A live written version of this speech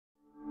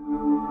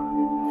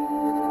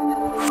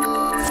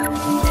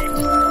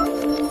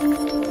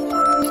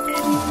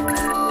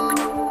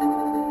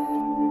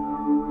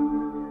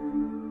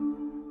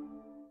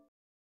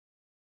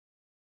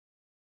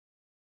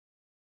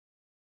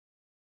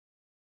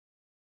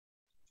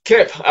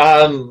Kip,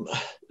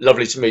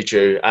 lovely to meet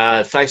you.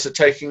 Thanks for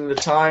taking the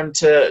time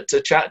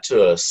to chat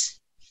to us.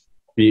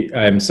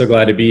 I'm so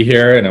glad to be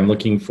here, and I'm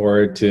looking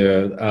forward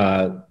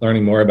to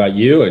learning more about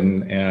you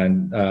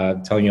and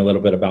telling you a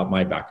little bit about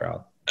my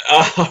background.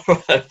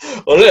 Right.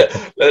 Well, look,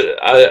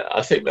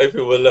 I think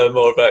maybe we'll learn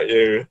more about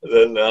you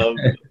than,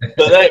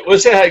 but we'll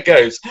see how it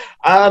goes.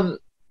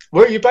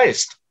 Where are you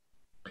based?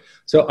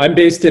 So I'm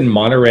based in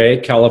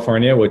Monterey,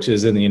 California, which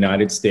is in the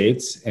United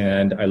States,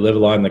 and I live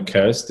along the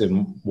coast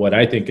in what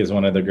I think is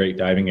one of the great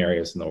diving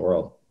areas in the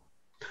world.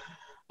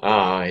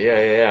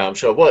 Yeah, I'm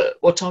sure.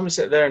 What time is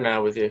it there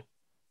now with you?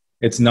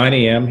 It's 9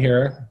 a.m.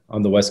 here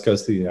on the west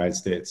coast of the United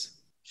States.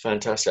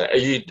 Fantastic.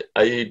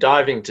 Are you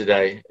diving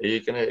today? Are you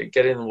going to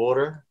get in the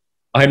water?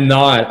 I'm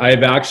not.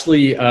 I've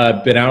actually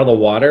been out of the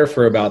water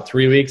for about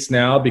 3 weeks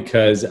now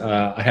because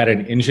I had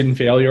an engine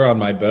failure on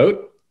my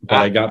boat, but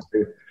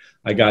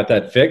I got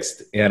that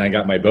fixed and I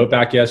got my boat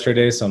back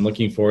yesterday. So I'm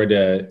looking forward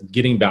to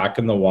getting back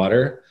in the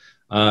water.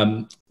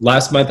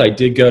 Last month I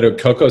did go to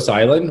Cocos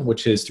Island,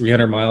 which is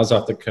 300 miles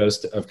off the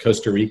coast of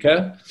Costa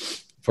Rica,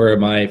 for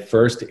my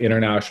first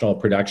international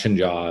production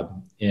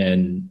job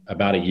in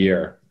about a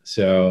year.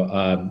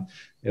 So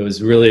it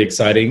was really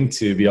exciting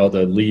to be able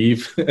to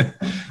leave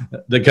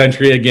the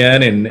country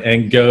again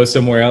and go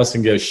somewhere else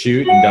and go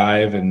shoot and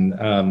dive.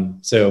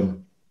 And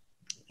so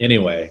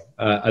anyway,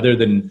 other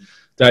than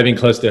diving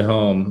close to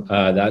home,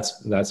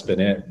 that's been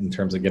it in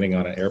terms of getting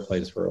on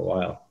airplanes for a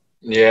while.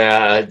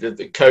 Yeah,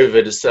 the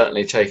COVID has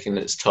certainly taken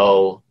its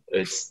toll.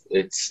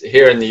 It's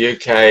here in the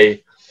UK.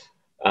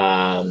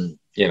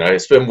 You know,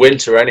 it's been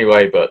winter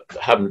anyway, but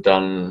haven't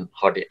done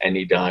hardly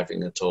any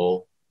diving at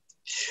all.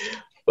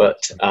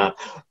 But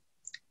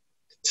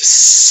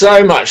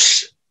so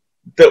much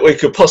that we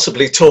could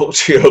possibly talk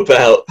to you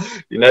about.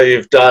 You know,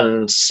 you've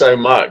done so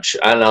much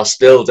and are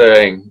still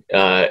doing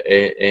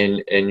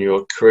in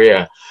your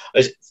career.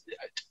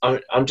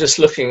 I'm just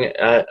looking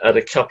at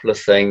a couple of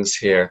things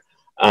here.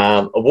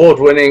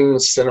 Award-winning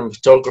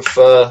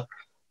cinematographer,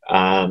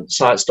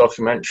 science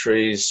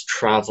documentaries,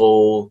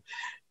 travel,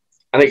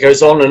 and it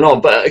goes on and on.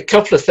 But a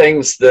couple of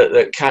things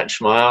that catch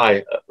my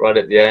eye right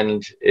at the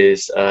end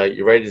is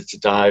you're ready to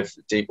dive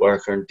deep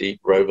worker and deep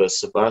rover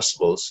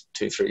submersibles,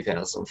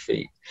 2,000–3,000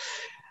 feet.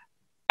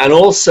 And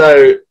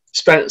also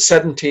spent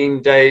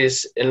 17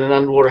 days in an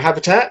underwater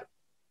habitat.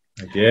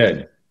 I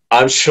did.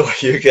 I'm sure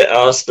you get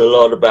asked a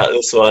lot about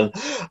this one.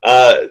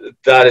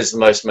 That is the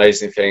most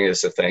amazing thing.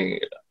 It's a thing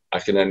I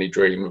can only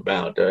dream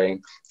about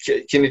doing.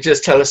 Can you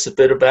just tell us a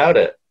bit about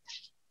it?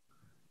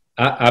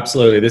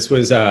 Absolutely. This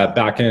was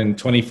back in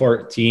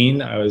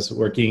 2014. I was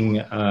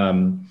working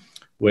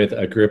with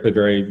a group of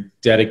very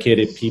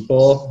dedicated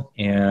people,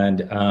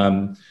 and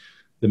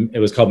it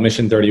was called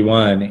Mission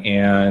 31.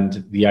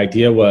 And the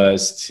idea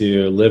was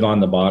to live on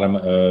the bottom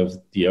of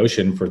the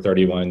ocean for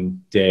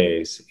 31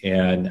 days.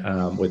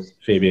 And with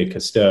Fabien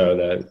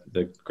Cousteau,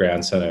 the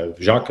grandson of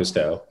Jacques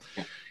Cousteau.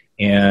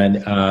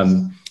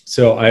 And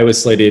so I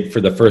was slated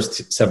for the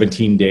first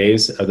 17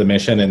 days of the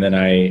mission, and then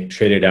I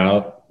traded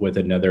out with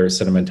another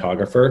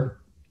cinematographer.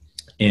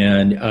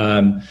 And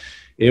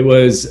it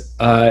was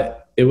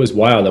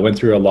wild. I went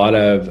through a lot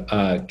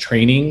of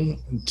training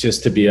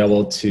just to be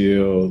able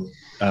to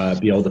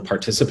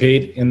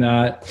participate in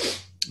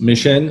that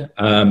mission.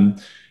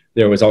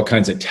 There was all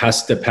kinds of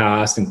tests to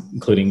pass,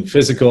 including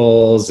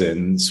physicals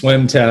and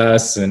swim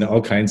tests and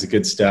all kinds of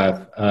good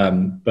stuff.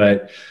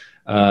 But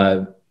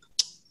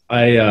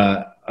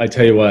I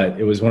tell you what,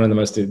 it was one of the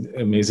most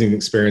amazing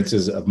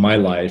experiences of my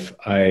life.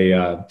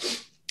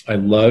 I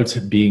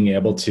loved being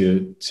able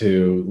to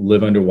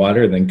live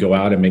underwater and then go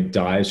out and make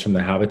dives from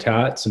the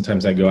habitat.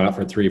 Sometimes I go out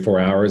for 3 or 4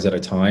 hours at a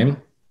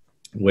time,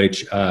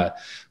 which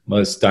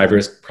most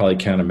divers probably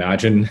can't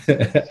imagine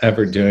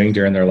ever doing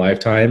during their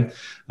lifetime.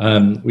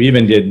 We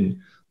even did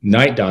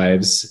night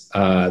dives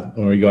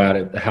when we go out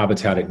at the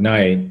habitat at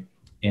night.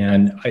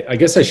 And I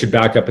guess I should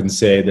back up and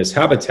say this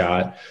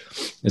habitat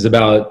is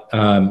about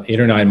 8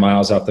 or 9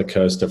 miles off the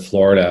coast of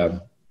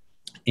Florida.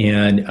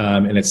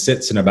 And it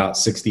sits in about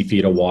 60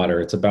 feet of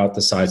water. It's about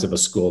the size of a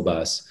school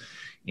bus.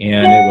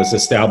 And it was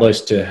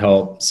established to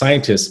help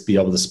scientists be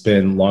able to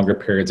spend longer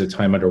periods of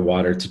time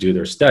underwater to do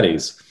their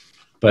studies.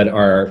 But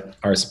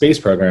our space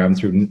program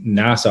through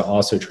NASA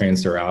also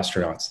trains their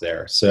astronauts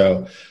there.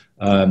 So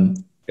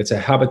it's a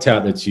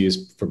habitat that's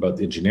used for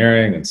both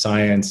engineering and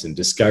science and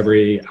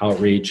discovery,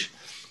 outreach.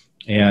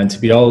 And to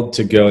be able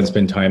to go and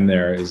spend time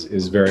there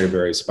is very,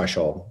 very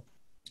special.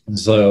 And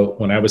so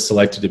when I was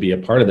selected to be a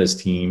part of this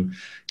team,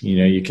 you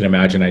know, you can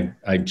imagine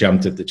I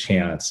jumped at the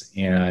chance.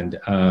 And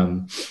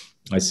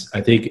I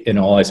think in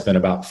all I spent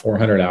about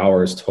 400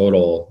 hours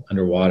total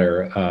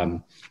underwater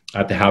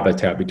at the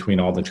habitat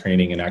between all the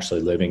training and actually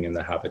living in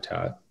the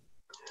habitat.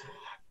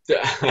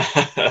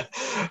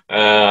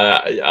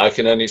 I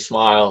can only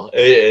smile.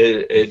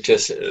 It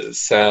just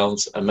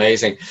sounds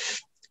amazing.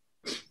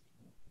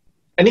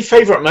 Any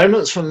favorite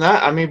moments from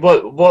that? I mean,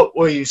 what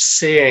were you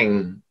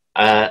seeing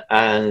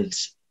and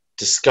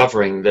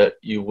discovering that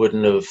you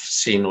wouldn't have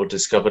seen or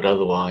discovered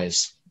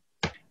otherwise?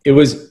 It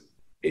was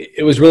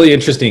it was really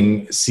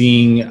interesting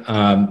seeing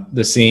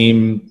the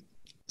same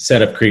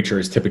set of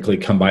creatures typically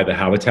come by the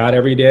habitat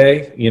every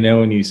day. You know,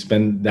 when you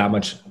spend that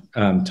much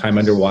time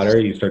underwater,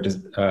 you start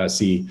to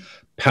see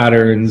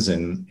patterns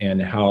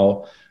and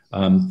how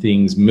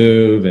things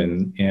move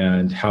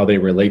and how they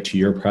relate to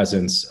your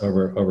presence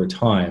over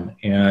time.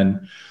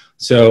 And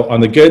so on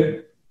the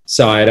good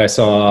side, I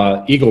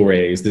saw eagle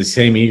rays, the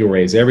same eagle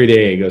rays every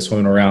day go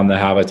swimming around the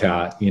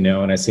habitat, you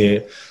know, and I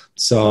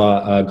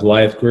saw a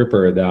Goliath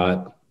grouper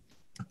that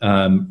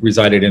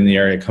resided in the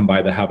area come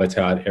by the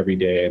habitat every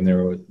day, and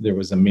there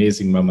was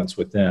amazing moments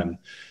with them.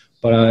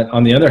 But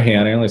on the other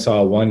hand, I only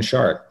saw one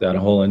shark that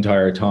whole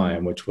entire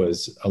time, which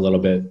was a little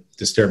bit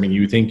disturbing.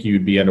 You would think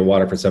you'd be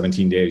underwater for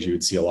 17 days, you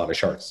would see a lot of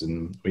sharks,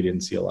 and we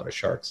didn't see a lot of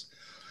sharks.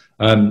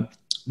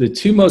 The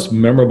two most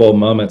memorable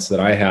moments that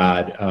I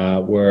had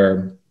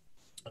were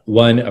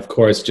one, of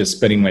course, just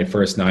spending my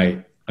first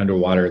night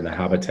underwater in the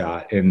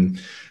habitat. And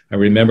I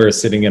remember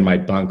sitting in my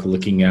bunk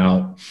looking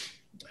out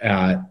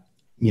at,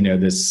 you know,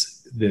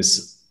 this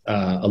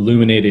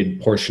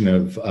illuminated portion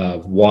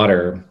of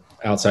water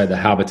outside the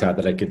habitat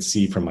that I could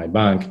see from my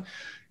bunk,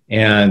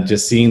 and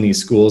just seeing these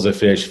schools of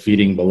fish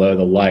feeding below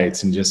the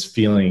lights and just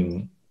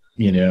feeling,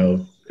 you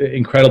know,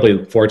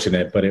 incredibly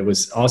fortunate. But it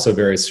was also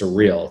very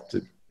surreal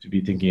to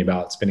be thinking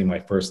about spending my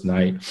first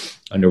night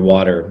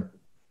underwater.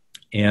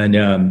 And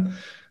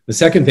the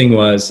second thing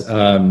was,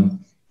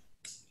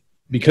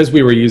 because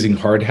we were using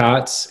hard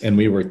hats and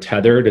we were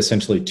tethered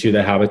essentially to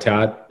the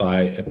habitat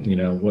by, you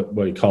know, what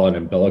we call an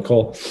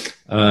umbilical,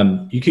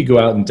 you could go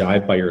out and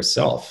dive by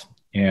yourself.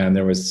 And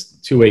there was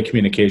two-way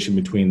communication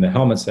between the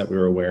helmets that we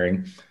were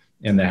wearing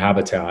and the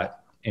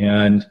habitat.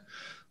 And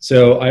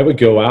so I would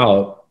go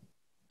out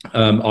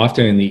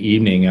often in the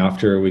evening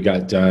after we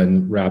got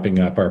done wrapping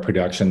up our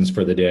productions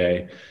for the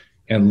day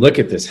and look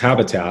at this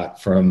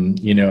habitat from,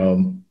 you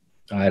know,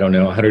 I don't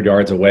know, 100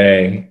 yards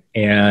away.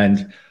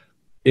 And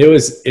it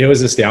was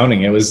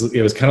astounding. It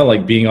was kind of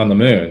like being on the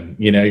moon.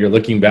 You know, you're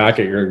looking back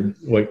at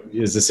what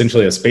is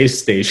essentially a space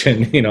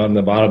station, you know, on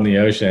the bottom of the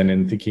ocean,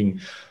 and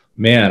thinking,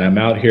 man, I'm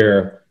out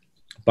here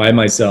by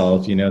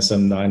myself, you know,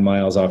 some 9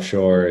 miles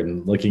offshore,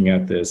 and looking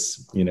at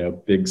this, you know,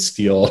 big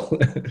steel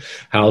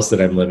house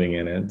that I'm living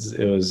in.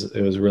 It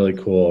was really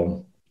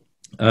cool.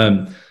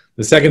 The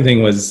second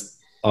thing was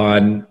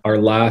on our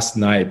last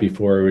night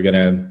before we were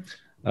going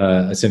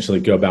to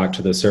essentially go back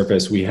to the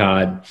surface, we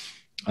got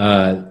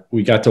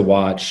to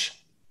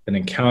watch an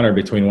encounter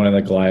between one of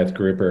the Goliath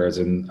groupers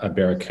and a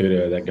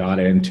barracuda that got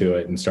into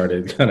it and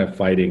started kind of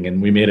fighting.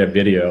 And we made a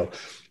video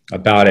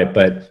about it,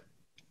 but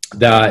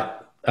that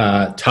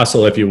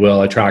tussle, if you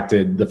will,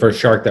 attracted the first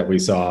shark that we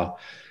saw.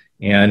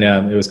 And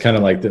it was kind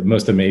of like the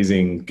most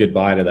amazing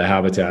goodbye to the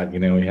habitat. You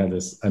know, we had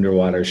this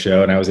underwater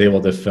show, and I was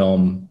able to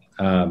film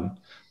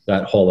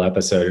that whole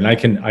episode. And I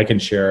can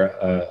share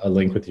a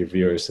link with your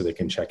viewers so they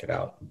can check it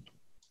out.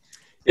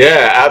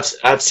 Yeah,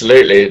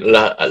 absolutely.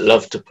 I'd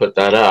love to put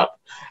that up.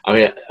 I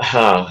mean,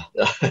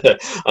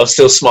 I'm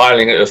still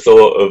smiling at the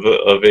thought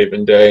of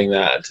even doing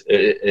that.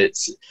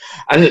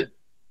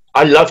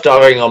 I love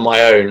diving on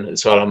my own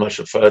as well. I much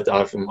prefer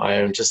diving on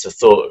my own. Just the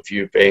thought of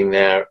you being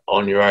there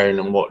on your own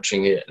and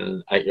watching it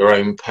and at your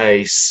own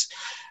pace.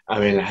 I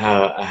mean,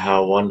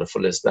 how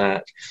wonderful is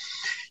that?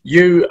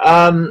 You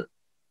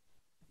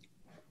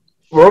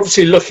we're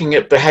obviously looking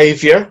at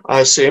behavior, I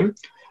assume.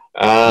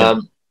 Yeah.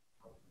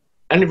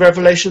 Any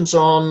revelations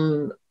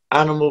on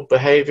animal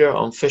behavior,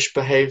 on fish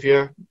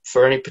behavior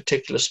for any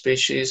particular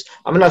species?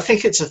 I mean, I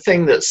think it's a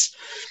thing that's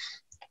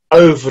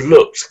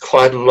overlooked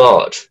quite a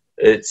lot.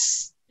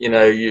 It's, you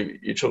know,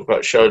 you talk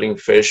about shoaling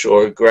fish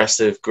or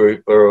aggressive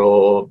grouper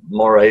or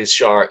morays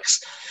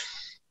sharks,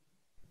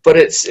 but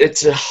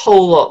it's a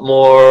whole lot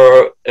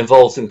more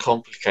involved and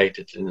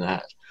complicated than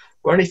that.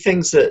 Were any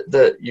things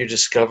that you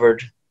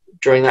discovered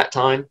during that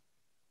time?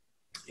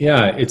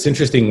 Yeah, it's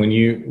interesting when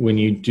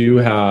you do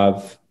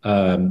have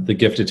the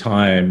gift of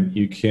time,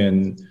 you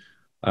can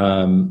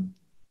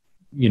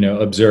you know,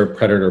 observe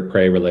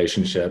predator-prey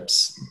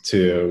relationships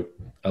to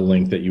a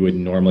length that you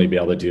wouldn't normally be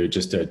able to do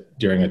just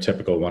during a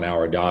typical 1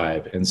 hour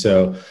dive. And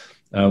so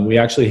we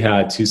actually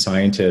had two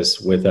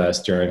scientists with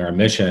us during our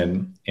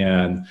mission,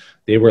 and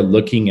they were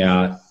looking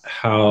at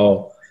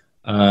how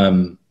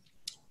common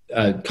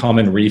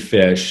reef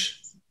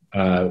fish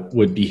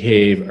would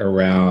behave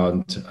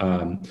around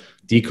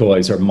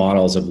decoys or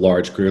models of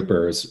large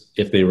groupers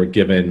if they were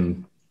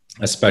given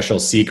a special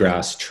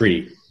seagrass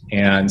treat.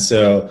 And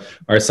so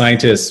our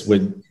scientists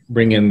would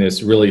bring in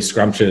this really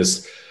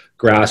scrumptious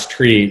grass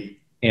treat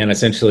and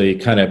essentially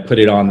kind of put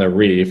it on the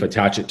reef,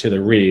 attach it to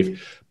the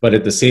reef, but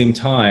at the same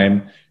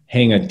time,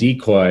 hang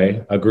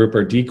a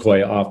grouper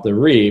decoy off the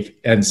reef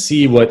and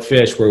see what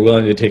fish were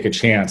willing to take a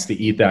chance to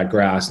eat that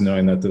grass,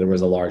 knowing that there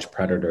was a large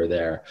predator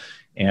there.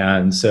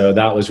 And so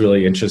that was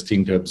really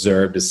interesting to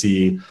observe, to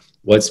see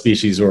what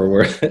species were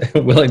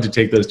willing to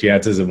take those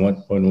chances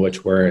and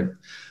which weren't.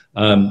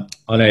 On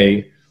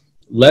a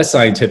less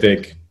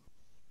scientific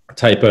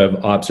type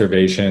of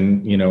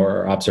observation, you know,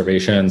 or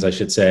observations, I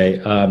should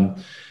say,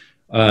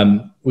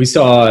 We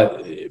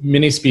saw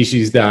many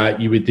species that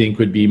you would think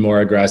would be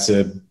more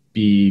aggressive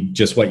be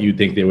just what you'd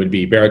think they would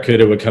be.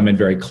 Barracuda would come in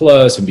very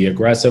close and be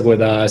aggressive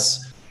with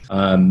us.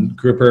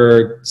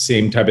 Grouper,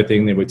 same type of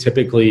thing. They would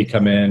typically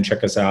come in,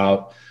 check us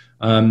out.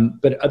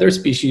 But other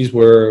species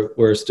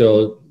were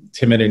still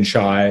timid and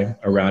shy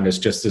around us,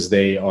 just as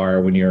they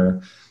are when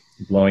you're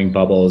blowing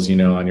bubbles, you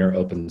know, on your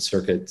open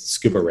circuit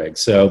scuba rig.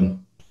 So,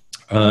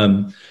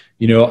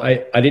 you know,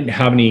 I didn't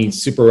have any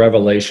super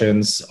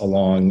revelations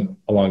along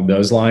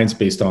those lines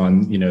based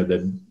on, you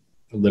know,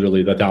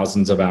 literally the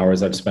thousands of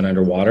hours I've spent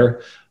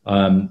underwater.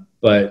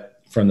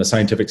 But from the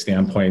scientific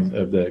standpoint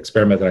of the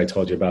experiment that I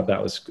told you about,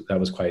 that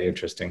was quite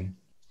interesting.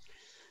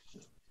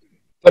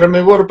 But I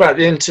mean, what about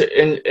the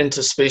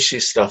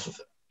interspecies stuff?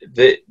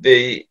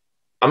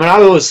 I mean,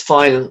 I always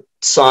find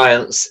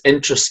science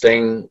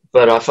interesting,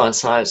 but I find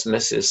science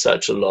misses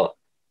such a lot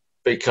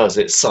because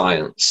it's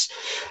science.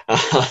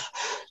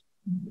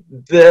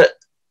 The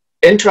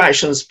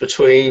interactions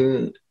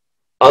between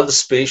other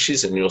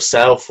species and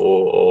yourself,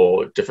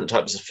 or different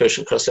types of fish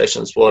and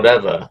crustaceans,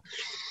 whatever,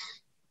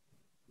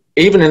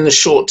 even in the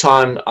short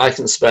time I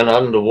can spend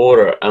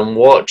underwater and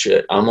watch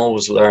it, I'm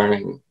always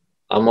learning.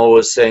 I'm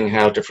always seeing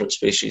how different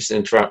species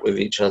interact with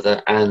each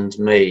other and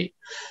me.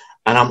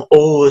 And I'm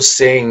always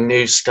seeing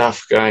new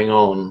stuff going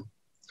on,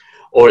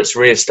 or it's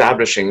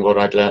reestablishing what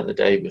I'd learned the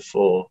day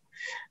before.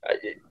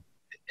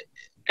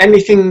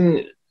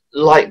 Anything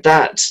like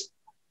that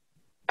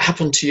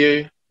happen to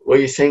you where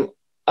you think,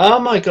 oh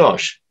my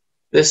gosh,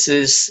 this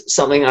is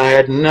something I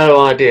had no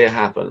idea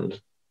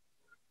happened?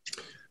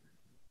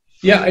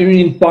 Yeah, I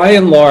mean, by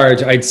and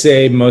large, I'd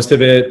say most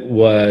of it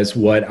was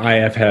what I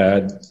have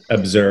had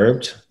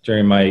observed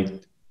during my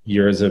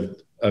years of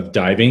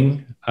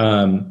diving.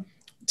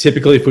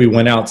 Typically, if we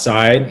went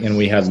outside and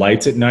we had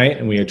lights at night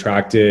and we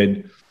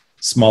attracted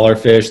smaller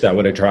fish that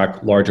would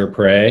attract larger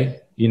prey,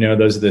 you know,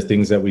 those are the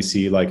things that we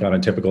see like on a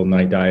typical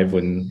night dive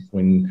when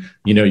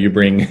you know, you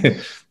bring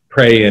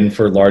prey in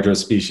for larger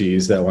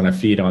species that want to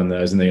feed on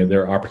those, and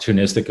they're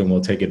opportunistic and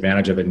will take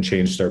advantage of it and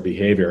change their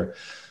behavior.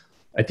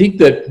 I think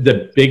that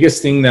the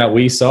biggest thing that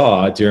we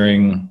saw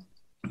during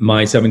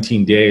my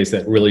 17 days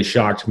that really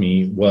shocked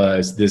me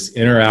was this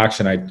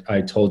interaction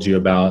I told you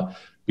about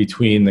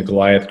between the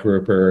Goliath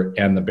grouper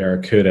and the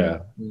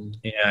barracuda.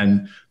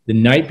 And the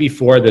night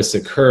before this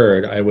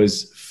occurred, I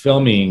was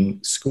filming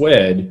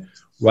squid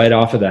right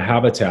off of the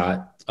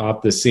habitat,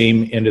 off the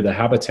same end of the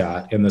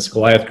habitat, and this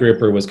Goliath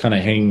grouper was kind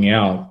of hanging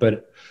out.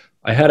 But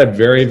I had a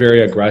very,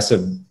 very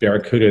aggressive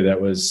barracuda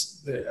that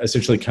was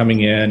essentially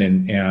coming in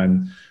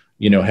and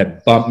you know,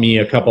 had bumped me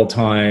a couple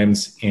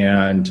times,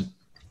 and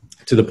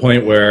to the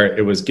point where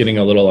it was getting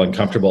a little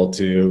uncomfortable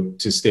to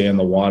stay in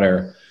the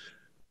water.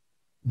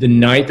 The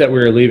night that we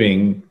were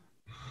leaving,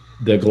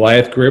 the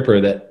Goliath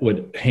grouper that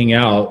would hang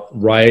out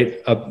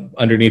right up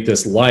underneath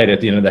this light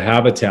at the end of the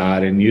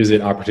habitat and use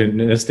it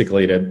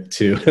opportunistically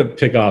to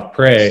pick off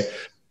prey,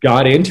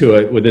 got into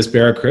it with this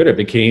barracuda,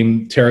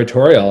 became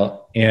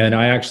territorial. And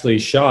I actually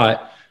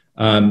shot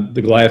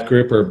the Goliath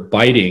grouper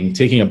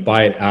taking a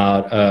bite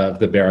out of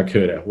the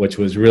barracuda, which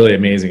was really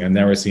amazing. I've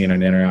never seen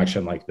an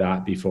interaction like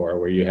that before,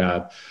 where you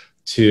have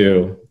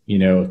two, you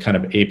know, kind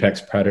of apex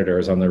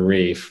predators on the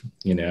reef,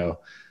 you know,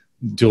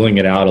 dueling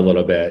it out a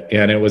little bit.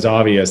 And it was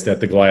obvious that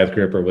the Goliath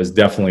grouper was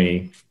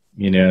definitely,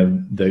 you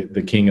know,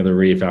 the king of the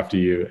reef after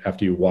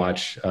you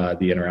watch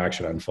the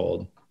interaction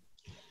unfold.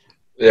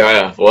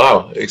 Yeah.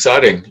 Wow.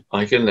 Exciting.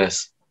 My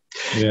goodness.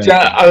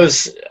 Yeah. I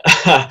was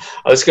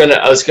going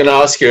to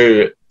ask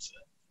you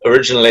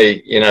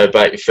originally, you know,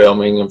 about your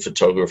filming and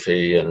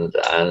photography and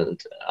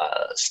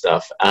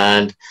stuff.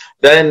 And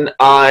then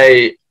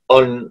I,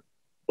 on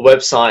a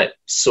website,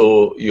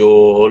 saw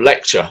your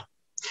lecture,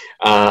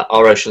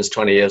 Our Oceans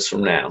 20 Years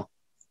From Now.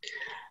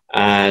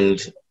 And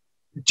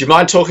do you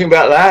mind talking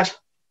about that?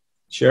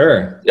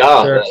 Sure.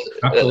 Yeah, sure.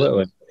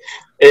 Absolutely.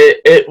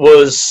 It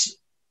was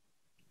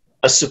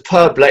a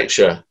superb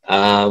lecture.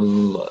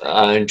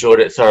 I enjoyed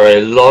it thoroughly.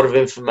 A lot of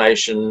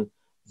information,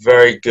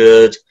 very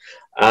good.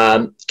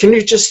 Can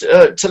you just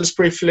tell us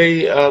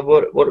briefly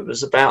what it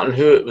was about and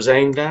who it was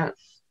aimed at?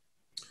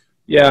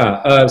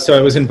 Yeah, so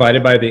I was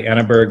invited by the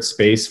Annenberg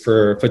Space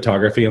for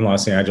Photography in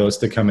Los Angeles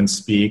to come and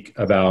speak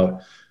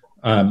about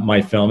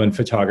my film and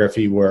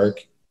photography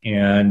work.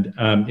 And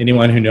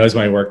anyone who knows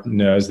my work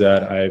knows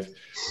that I've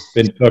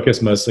been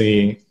focused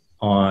mostly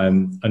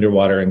on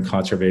underwater and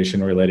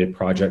conservation related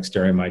projects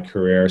during my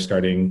career,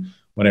 starting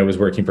when I was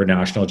working for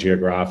National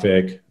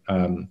Geographic,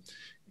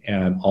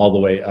 and all the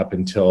way up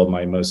until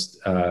my most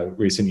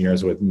recent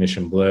years with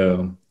Mission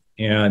Blue.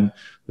 And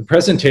the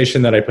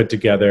presentation that I put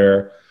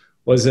together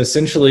was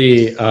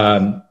essentially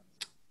kind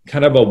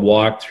of a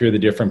walk through the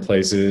different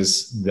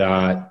places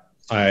that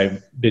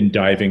I've been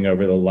diving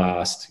over the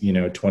last,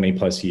 20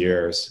 plus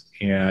years,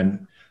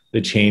 and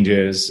the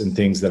changes and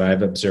things that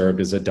I've observed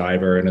as a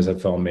diver and as a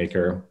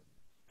filmmaker.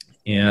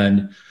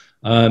 And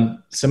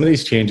some of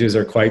these changes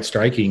are quite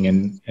striking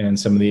in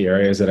some of the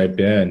areas that I've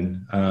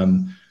been.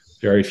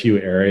 Very few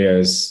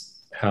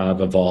areas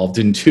have evolved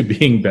into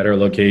being better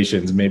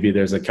locations. Maybe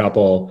there's a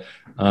couple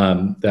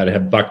that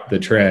have bucked the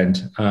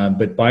trend.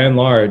 But by and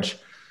large,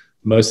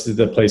 most of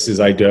the places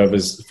I dove,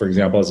 as for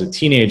example, as a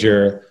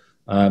teenager,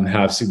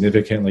 have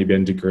significantly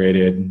been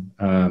degraded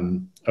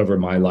over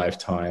my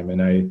lifetime.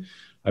 And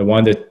I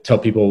wanted to tell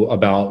people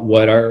about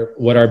what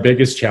our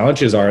biggest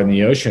challenges are in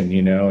the ocean,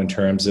 in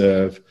terms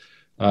of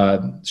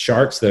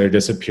sharks that are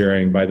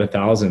disappearing by the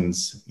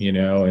thousands,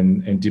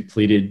 and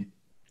depleted,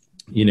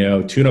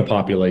 tuna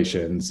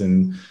populations,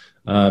 and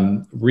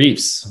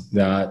reefs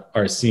that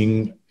are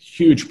seeing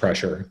huge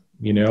pressure.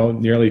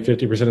 Nearly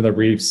 50% of the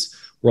reefs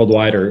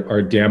worldwide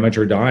are damaged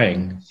or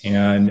dying.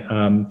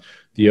 And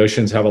the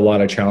oceans have a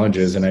lot of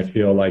challenges. And I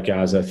feel like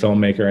as a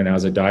filmmaker and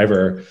as a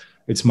diver,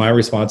 it's my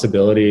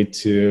responsibility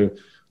to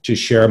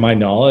share my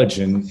knowledge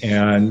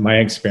and my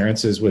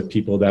experiences with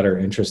people that are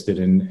interested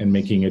in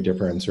making a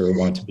difference or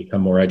want to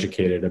become more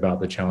educated about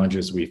the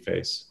challenges we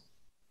face.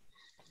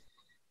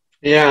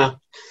 Yeah.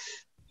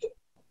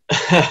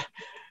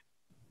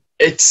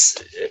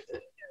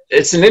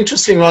 It's an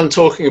interesting one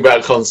talking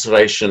about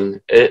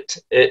conservation.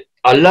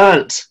 I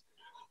learnt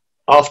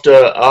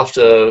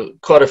after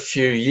quite a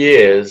few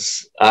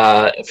years,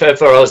 if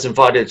ever I was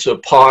invited to a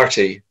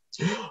party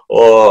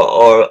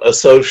or a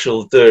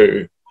social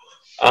do,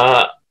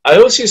 I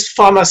always used to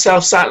find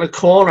myself sat in a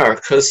corner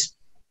because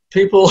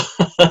people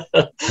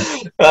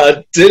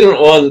didn't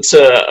want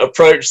to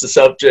approach the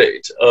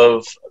subject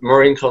of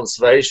marine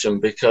conservation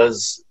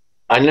because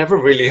I never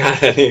really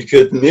had any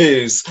good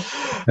news.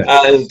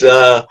 And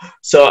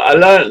so I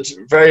learned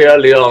very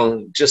early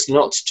on just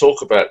not to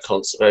talk about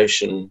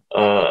conservation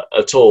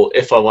at all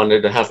if I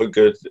wanted to have a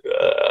good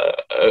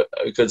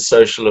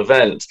social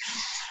event,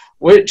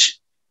 which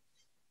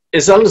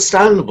is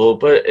understandable,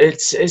 but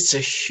it's a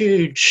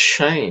huge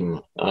shame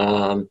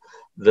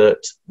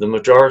that the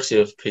majority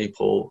of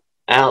people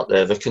out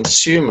there, the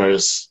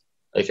consumers,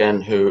 again,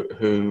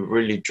 who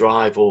really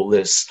drive all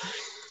this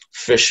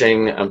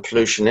fishing and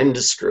pollution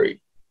industry,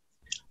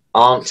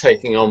 aren't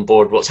taking on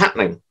board what's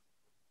happening.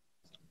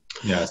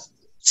 Yes.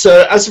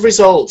 So as a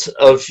result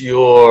of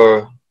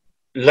your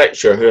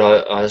lecture, who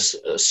I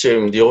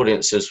assume the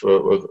audiences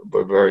were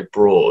very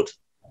broad,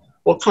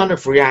 what kind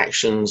of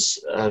reactions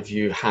have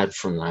you had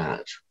from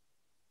that?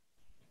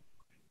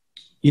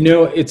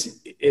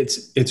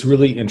 It's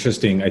really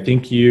interesting. I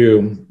think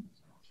you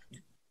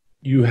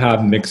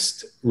have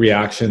mixed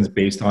reactions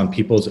based on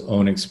people's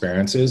own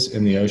experiences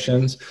in the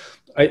oceans.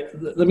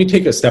 Let me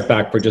take a step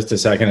back for just a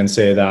second and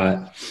say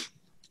that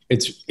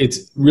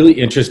it's really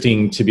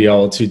interesting to be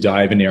able to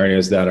dive in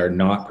areas that are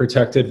not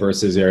protected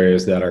versus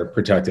areas that are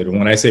protected. And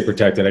when I say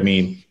protected, I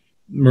mean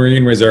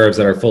marine reserves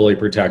that are fully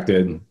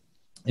protected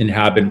and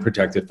have been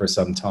protected for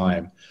some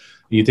time.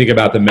 You think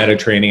about the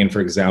Mediterranean,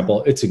 for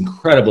example, it's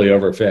incredibly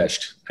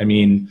overfished. I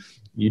mean,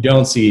 you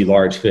don't see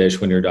large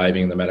fish when you're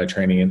diving in the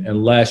Mediterranean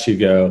unless you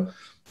go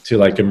to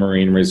like a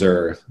marine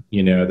reserve,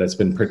 that's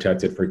been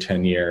protected for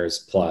 10 years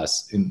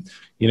plus. And,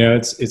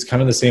 it's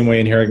kind of the same way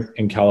in here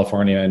in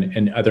California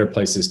and other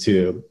places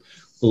too.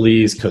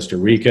 Belize, Costa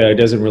Rica, it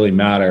doesn't really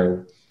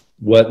matter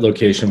what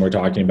location we're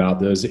talking about.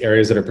 Those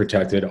areas that are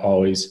protected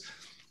always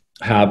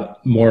have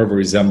more of a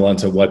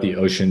resemblance of what the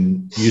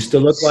ocean used to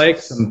look like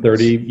some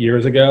 30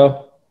 years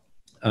ago.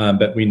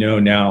 But we know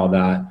now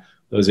that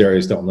those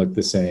areas don't look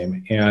the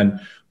same. And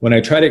when I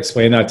try to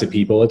explain that to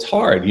people, it's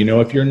hard.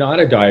 If you're not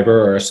a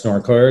diver or a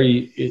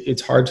snorkeler,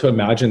 it's hard to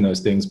imagine those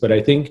things. But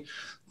I think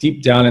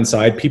deep down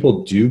inside,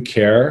 people do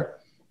care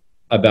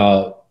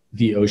about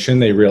the ocean.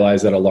 They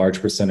realize that a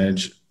large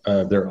percentage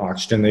of their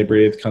oxygen they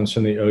breathe comes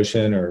from the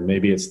ocean, or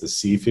maybe it's the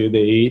seafood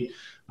they eat,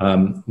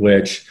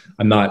 which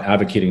I'm not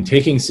advocating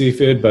taking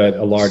seafood, but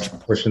a large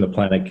portion of the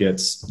planet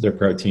gets their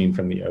protein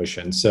from the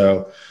ocean.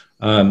 So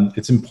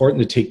it's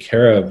important to take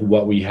care of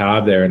what we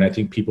have there. And I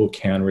think people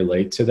can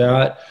relate to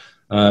that.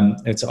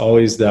 It's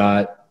always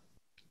that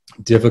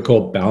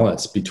difficult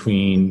balance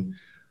between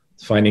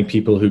finding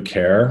people who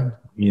care,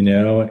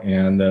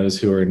 and those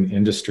who are in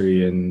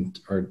industry and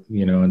are,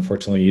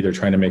 unfortunately either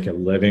trying to make a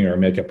living or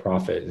make a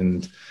profit.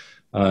 And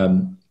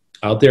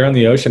out there on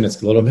the ocean,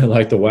 it's a little bit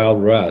like the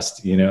Wild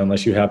West,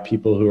 unless you have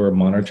people who are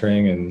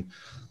monitoring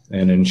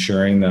and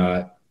ensuring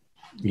that,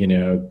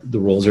 the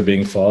rules are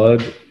being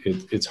followed,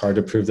 it's hard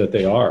to prove that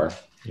they are,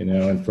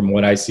 and from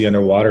what I see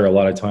underwater, a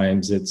lot of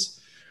times it's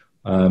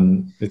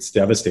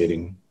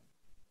devastating.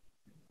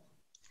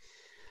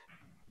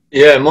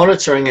 Yeah,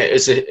 monitoring it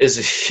is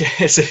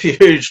a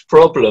huge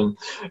problem.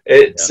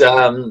 It's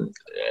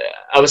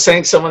I was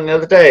saying to someone the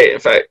other day, in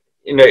fact,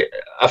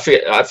 I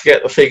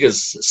forget the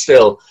figures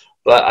still,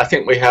 but I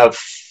think we have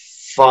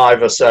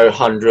 500 or so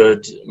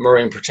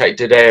marine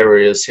protected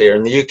areas here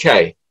in the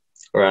UK,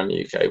 around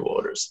the UK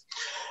waters.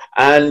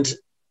 And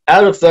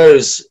out of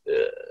those,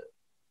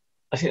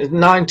 I think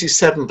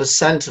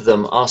 97% of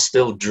them are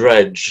still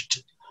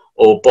dredged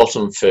or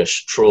bottom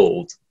fish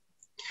trawled.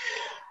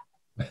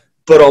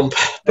 But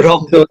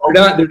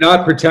they're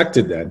not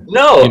protected then.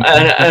 No,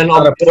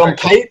 but on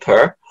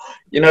paper,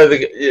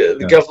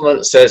 the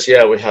government says,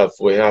 yeah, we have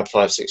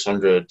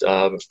 500-600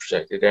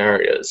 protected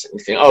areas. And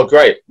you think, oh,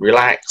 great,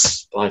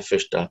 relax, buy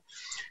fish down.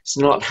 It's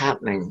not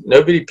happening.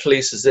 Nobody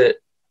polices it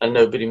and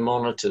nobody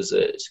monitors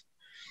it.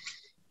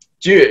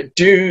 Do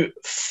you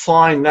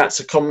find that's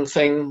a common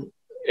thing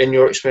in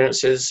your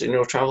experiences, in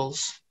your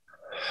travels?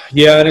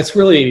 Yeah, and it's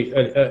really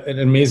an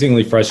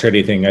amazingly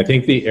frustrating thing. I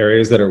think the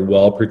areas that are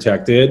well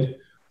protected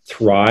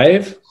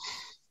thrive,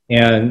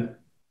 and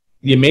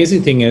the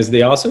amazing thing is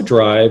they also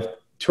drive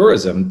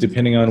tourism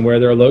depending on where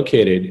they're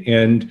located.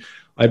 And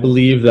I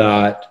believe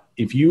that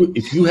if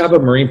you have a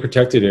marine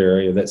protected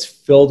area that's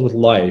filled with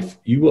life,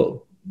 you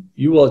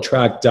will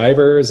attract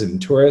divers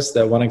and tourists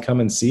that want to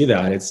come and see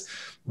that. It's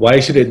why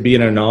should it be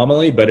an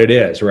anomaly? But it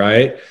is,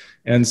 right?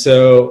 And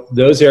so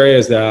those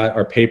areas that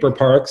are paper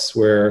parks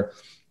where,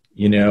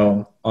 you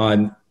know,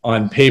 on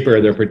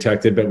paper they're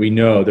protected, but we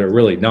know they're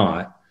really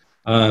not,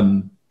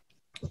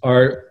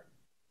 are,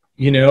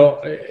 you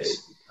know,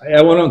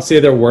 I won't say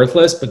they're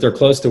worthless, but they're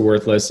close to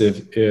worthless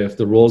if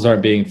the rules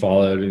aren't being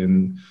followed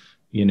and,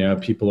 you know,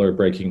 people are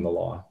breaking the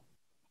law.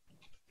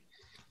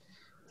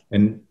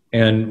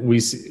 And we,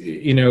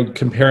 you know,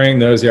 comparing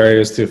those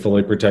areas to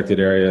fully protected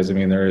areas, I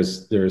mean, there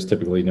is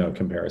typically no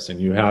comparison.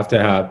 You have to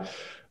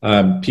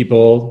have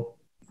people,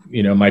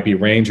 you know, might be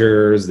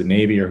rangers, the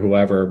Navy or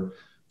whoever,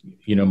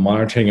 you know,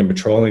 monitoring and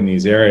patrolling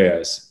these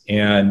areas.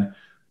 And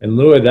in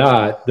lieu of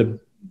that,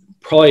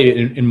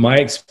 probably in my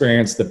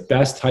experience, the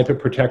best type of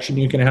protection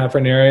you can have for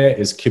an area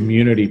is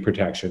community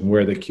protection,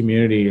 where the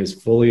community is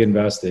fully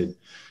invested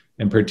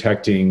in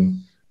protecting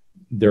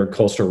their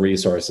coastal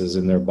resources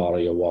and their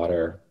body of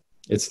water.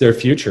 It's their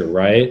future,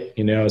 right?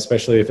 You know,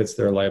 especially if it's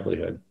their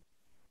livelihood.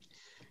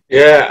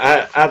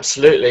 Yeah,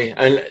 absolutely.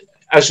 And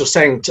as you're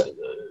saying,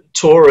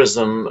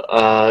 tourism,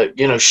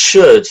 you know,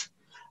 should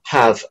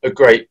have a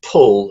great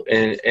pull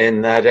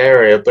in that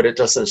area, but it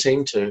doesn't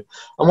seem to.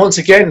 And once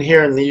again,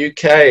 here in the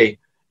UK,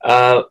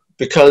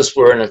 because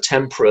we're in a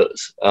temperate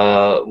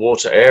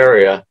water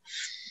area,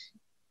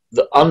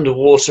 the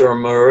underwater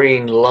and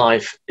marine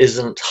life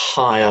isn't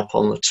high up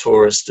on the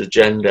tourist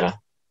agenda.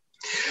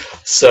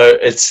 So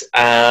it's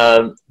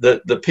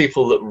the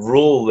people that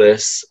rule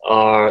this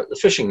are the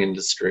fishing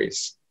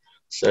industries.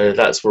 So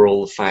that's where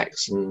all the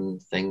facts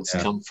and things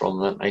come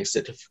from. That makes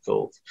it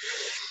difficult.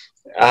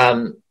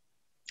 And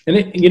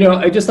you know,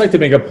 I just like to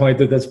make a point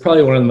that that's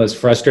probably one of the most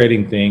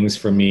frustrating things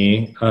for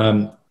me,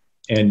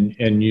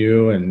 and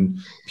you and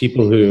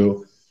people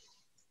who,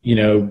 you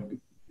know,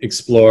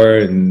 explore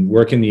and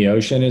work in the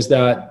ocean, is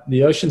that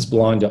the oceans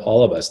belong to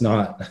all of us,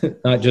 not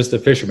just the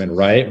fishermen,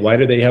 right? Why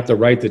do they have the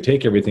right to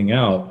take everything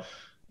out?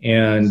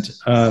 And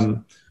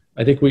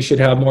I think we should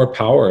have more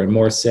power and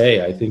more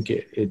say. I think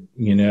it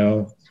you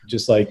know,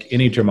 just like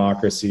any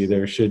democracy,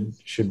 there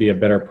should be a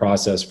better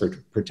process for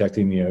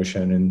protecting the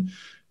ocean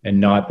and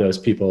not those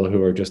people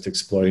who are just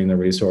exploiting the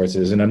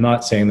resources. And I'm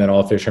not saying that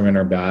all fishermen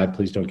are bad.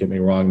 Please don't get me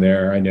wrong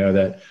there. I know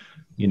that,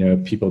 you know,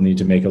 people need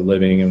to make a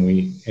living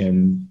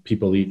and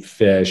people eat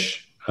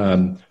fish,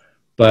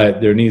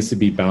 but there needs to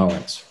be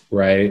balance,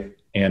 right?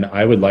 And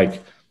I would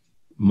like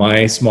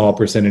my small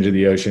percentage of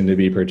the ocean to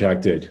be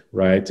protected,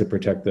 right? To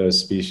protect those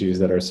species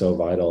that are so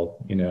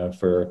vital, you know,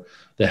 for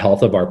the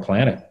health of our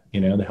planet, you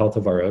know, the health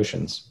of our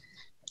oceans.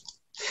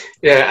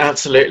 Yeah,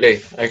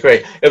 absolutely. I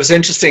agree. It was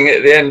interesting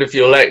at the end of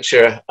your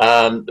lecture,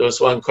 there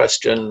was one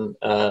question,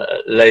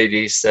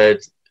 lady said,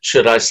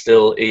 should I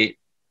still eat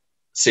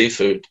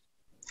seafood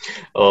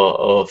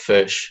or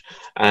fish?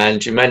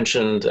 And you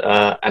mentioned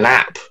an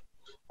app,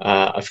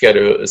 I forget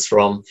who it was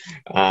from,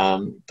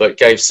 but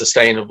gave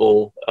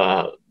sustainable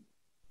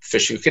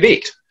fish you could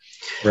eat.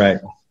 Right.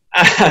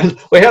 And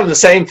we have the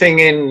same thing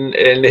in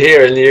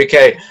here in the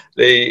UK.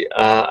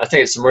 I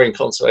think it's the Marine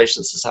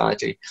Conservation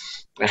Society.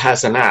 It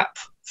has an app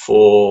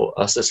for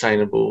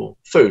sustainable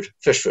food,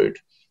 fish food.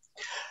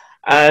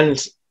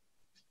 And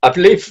I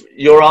believe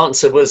your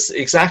answer was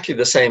exactly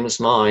the same as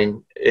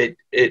mine. It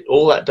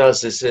all that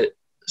does is it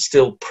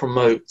still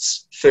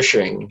promotes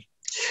fishing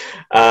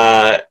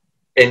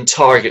in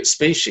target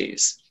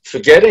species,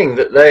 forgetting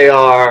that they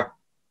are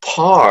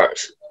part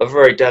of a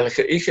very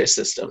delicate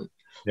ecosystem.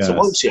 Yes. So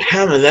once you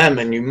hammer them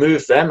and you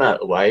move them out of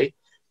the way,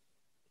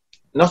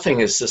 nothing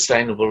is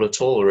sustainable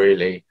at all,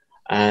 really.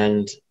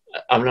 And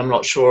I mean, I'm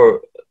not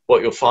sure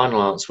what your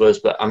final answer was,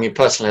 but I mean,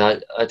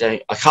 personally,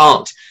 I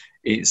can't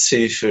eat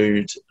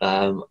seafood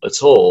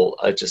at all.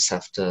 I just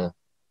have to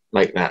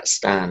make that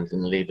stand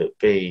and leave it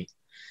be.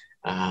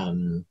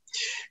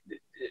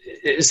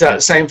 Is that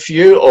the same for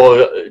you,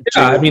 or?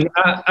 I mean,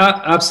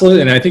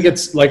 absolutely. And I think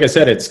it's, like I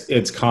said,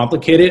 it's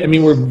complicated. I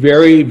mean, we're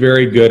very,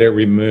 very good at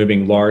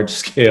removing large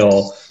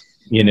scale,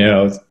 you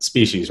know,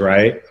 species,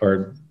 right?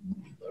 Or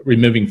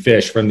removing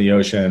fish from the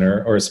ocean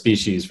or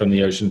species from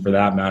the ocean for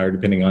that matter,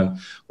 depending on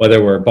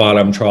whether we're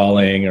bottom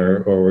trawling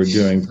or we're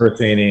doing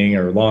pertheining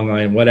or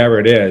longline, whatever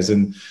it is.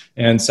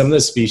 And some of the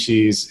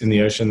species in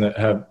the ocean that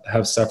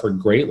have suffered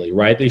greatly,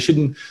 right? They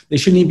shouldn't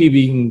even be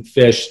being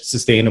fished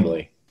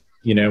sustainably.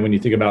 You know, when you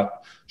think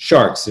about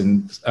sharks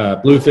and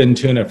bluefin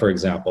tuna, for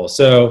example.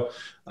 So,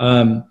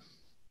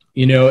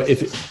 you know,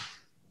 if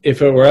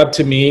it were up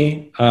to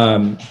me,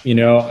 you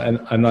know,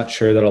 and I'm not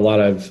sure that a lot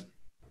of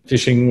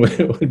fishing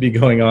would be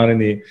going on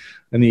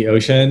in the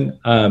ocean.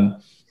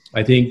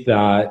 I think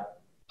that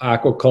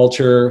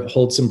aquaculture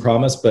holds some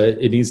promise, but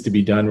it needs to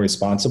be done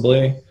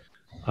responsibly.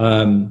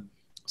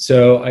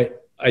 So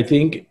I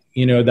think,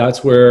 you know,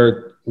 that's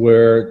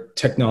where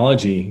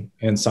technology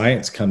and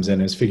science comes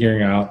in, is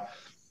figuring out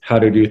how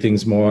to do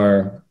things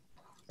more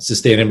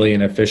sustainably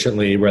and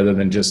efficiently rather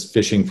than just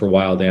fishing for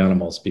wild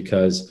animals,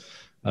 because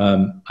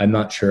I'm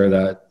not sure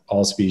that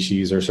all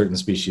species or certain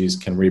species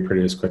can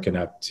reproduce quick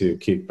enough to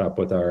keep up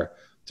with our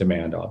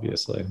demand,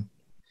 obviously.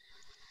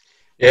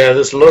 Yeah,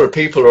 there's a lot of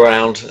people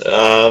around,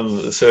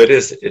 so it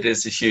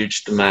is a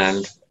huge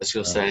demand, as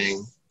you're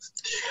saying.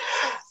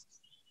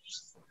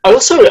 I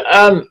also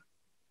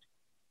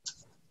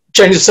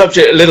change the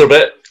subject a little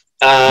bit.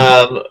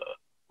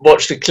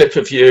 Watched a clip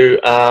of you,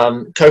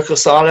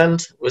 Cocos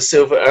Island with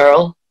Sylvia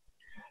Earle.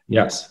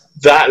 Yes.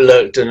 That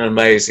looked an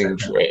amazing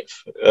trip.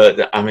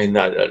 I mean,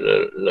 that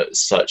looked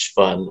such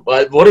fun.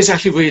 What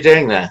exactly were you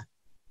doing there?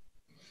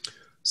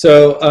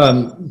 So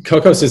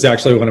Cocos is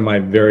actually one of my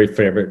very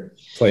favorite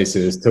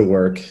places to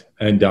work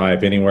and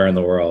dive anywhere in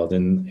the world.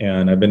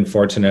 And I've been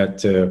fortunate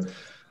to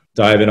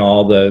dive in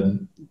all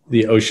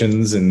the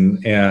oceans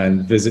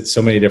and visit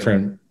so many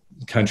different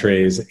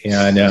countries.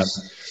 And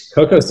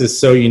Cocos is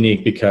so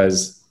unique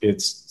because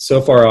it's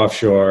so far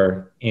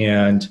offshore,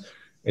 and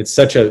it's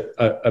such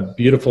a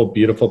beautiful,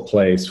 beautiful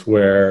place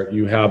where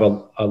you have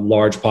a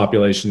large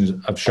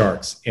population of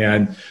sharks.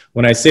 And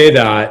when I say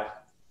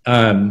that,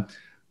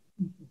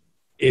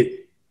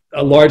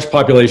 a large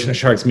population of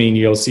sharks mean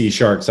you'll see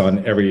sharks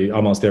on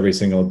almost every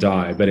single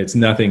dive, but it's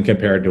nothing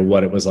compared to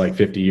what it was like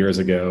 50 years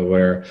ago,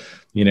 where,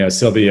 you know,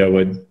 Sylvia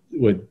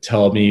would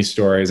tell me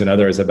stories and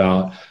others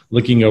about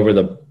looking over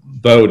the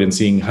boat and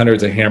seeing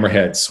hundreds of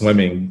hammerheads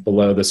swimming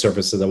below the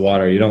surface of the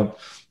water. You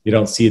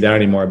don't see that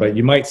anymore, but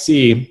you might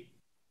see,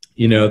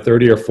 you know,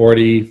 30 or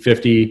 40,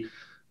 50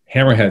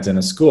 hammerheads in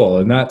a school.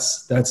 And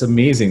that's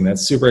amazing.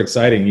 That's super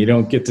exciting. You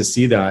don't get to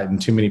see that in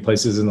too many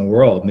places in the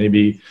world,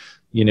 maybe,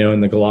 you know, in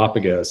the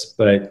Galapagos,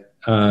 but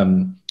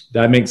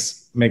that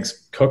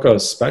makes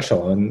Cocos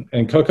special.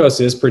 And Cocos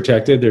is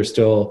protected. There's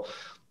still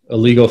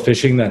illegal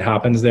fishing that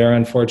happens there,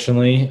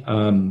 unfortunately.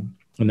 And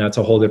that's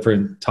a whole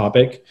different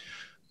topic.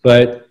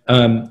 But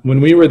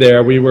when we were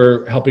there, we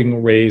were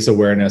helping raise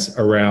awareness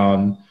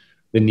around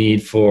the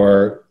need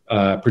for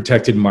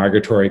protected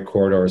migratory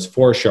corridors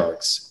for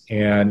sharks.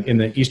 And in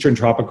the Eastern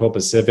Tropical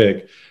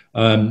Pacific,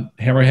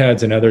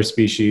 hammerheads and other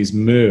species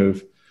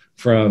move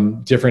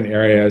from different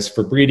areas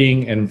for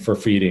breeding and for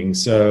feeding.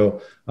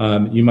 So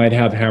you might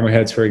have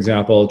hammerheads, for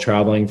example,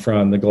 traveling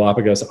from the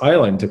Galapagos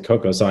Island to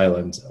Cocos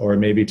Island, or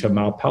maybe to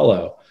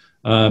Malpelo.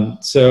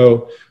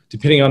 So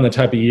depending on the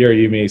type of year,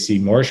 you may see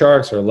more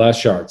sharks or less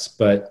sharks.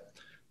 But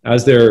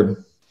as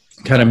they're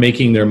kind of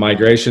making their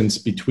migrations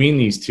between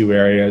these two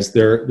areas,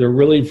 they're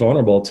really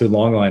vulnerable to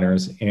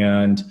longliners.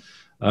 And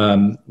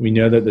we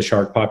know that the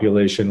shark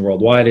population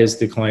worldwide is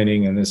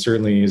declining, and this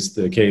certainly is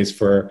the case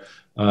for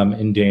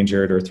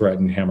endangered or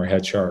threatened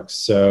hammerhead sharks.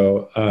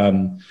 So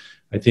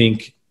I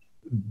think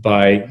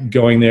by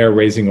going there,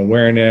 raising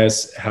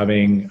awareness,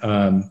 having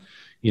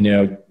you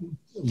know,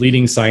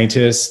 leading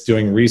scientists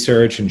doing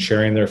research and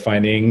sharing their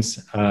findings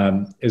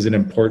is an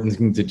important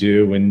thing to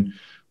do when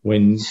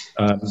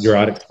you're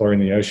out exploring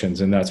the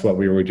oceans. And that's what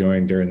we were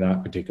doing during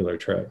that particular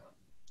trip.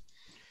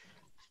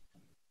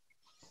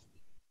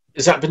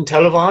 Has that been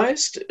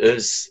televised?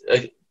 Because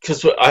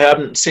I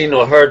haven't seen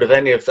or heard of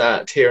any of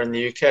that here in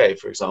the UK,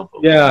 for example.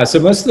 Yeah, so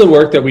most of the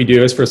work that we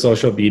do is for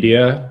social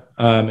media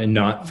and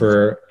not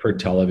for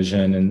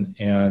television.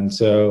 And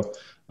so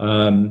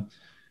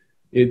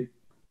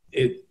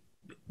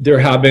there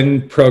have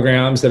been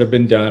programs that have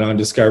been done on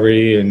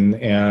Discovery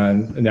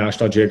and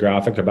National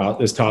Geographic about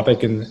this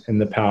topic in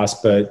the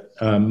past, but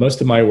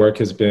most of my work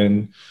has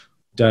been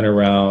done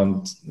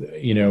around,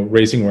 you know,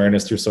 raising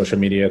awareness through social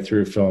media,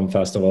 through film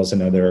festivals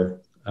and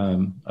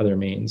other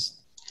means.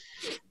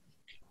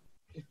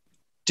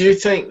 Do you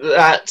think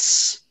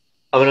that's,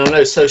 I mean, I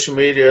know social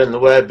media and the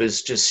web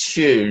is just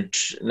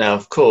huge now,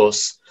 of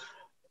course,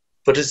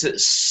 but does it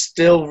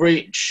still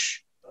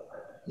reach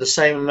the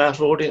same amount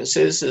of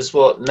audiences as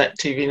what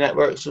TV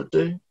networks would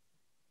do?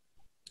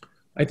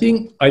 I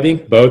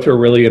think both are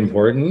really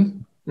important.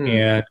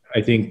 And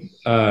I think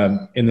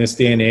in this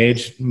day and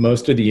age,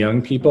 most of the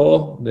young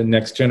people, the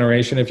next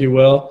generation, if you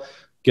will,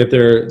 get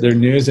their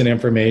news and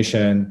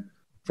information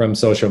from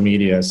social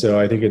media. So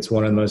I think it's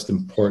one of the most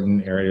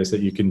important areas that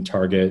you can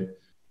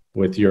target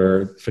with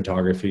your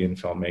photography and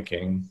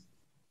filmmaking.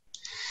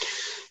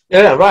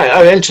 Yeah, right.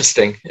 Oh,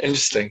 interesting.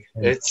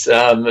 It's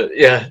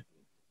yeah,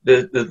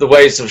 the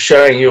ways of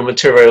showing your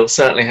material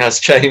certainly has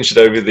changed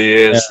over the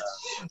years.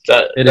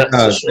 Yeah, that's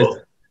for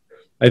sure.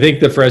 I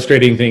think the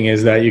frustrating thing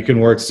is that you can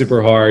work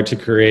super hard to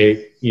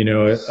create, you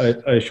know,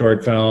 a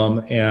short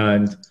film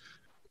and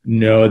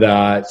know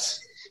that,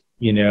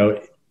 you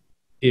know,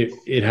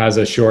 it has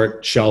a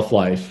short shelf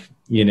life,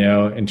 you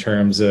know, in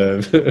terms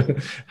of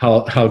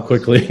how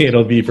quickly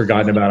it'll be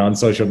forgotten about on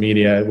social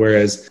media.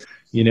 Whereas,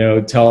 you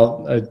know,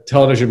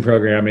 television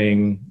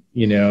programming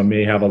you know,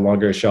 may have a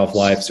longer shelf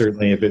life,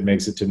 certainly if it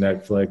makes it to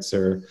Netflix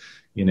or,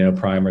 you know,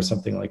 Prime or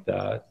something like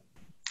that.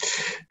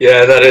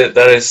 Yeah,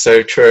 that is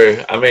so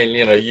true. I mean,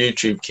 you know,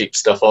 YouTube keeps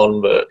stuff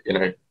on, but you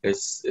know,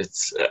 it's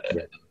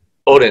Yeah.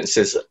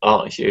 audiences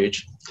aren't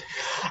huge.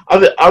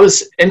 I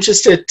was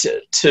interested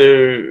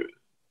to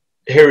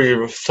hear you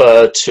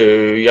refer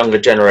to younger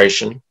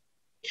generation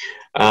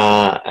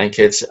and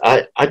kids.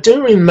 I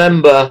do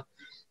remember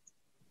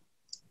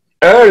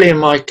early in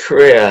my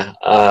career,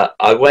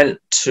 I went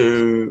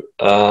to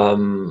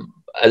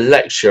a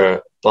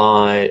lecture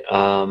by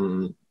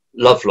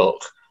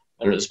Lovelock,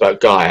 and it was about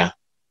Gaia.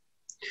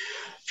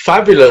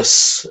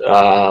 Fabulous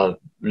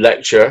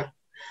lecture,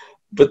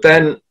 but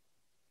then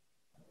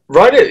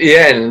right at the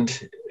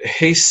end,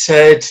 he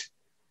said,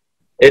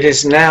 "It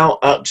is now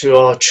up to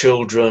our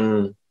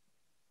children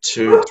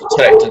to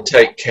protect and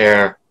take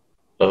care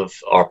of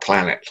our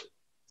planet."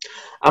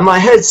 And my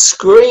head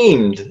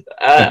screamed.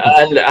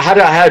 And had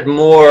I had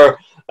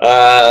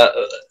uh,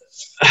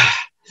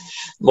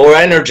 more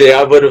energy,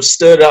 I would have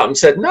stood up and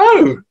said,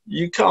 "No,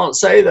 you can't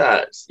say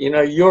that. You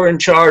know, you're in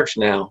charge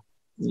now.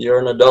 You're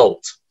an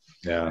adult.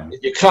 Yeah.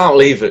 You can't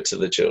leave it to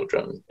the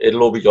children.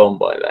 It'll all be gone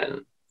by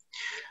then."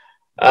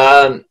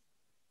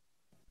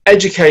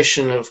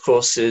 Education, of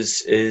course,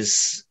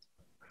 is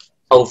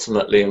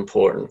ultimately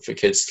important for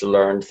kids to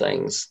learn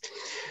things.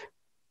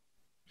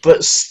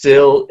 But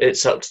still,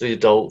 it's up to the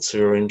adults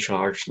who are in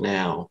charge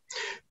now.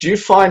 Do you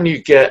find you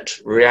get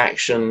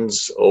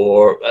reactions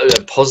or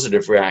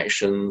positive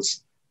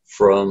reactions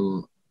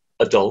from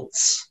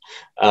adults,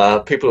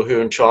 people who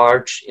are in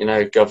charge, you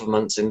know,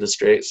 governments,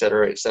 industry, et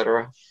cetera, et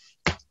cetera?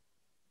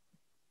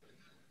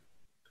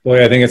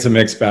 Boy, I think it's a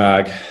mixed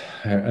bag.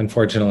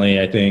 Unfortunately,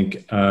 I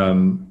think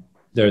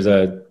there's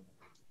a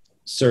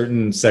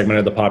certain segment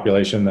of the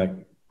population that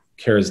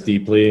cares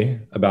deeply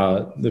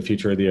about the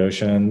future of the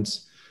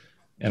oceans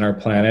and our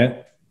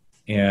planet,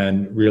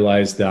 and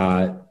realize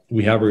that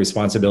we have a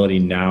responsibility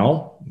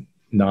now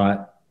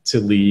not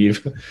to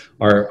leave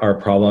our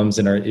problems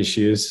and our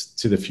issues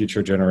to the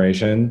future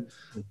generation.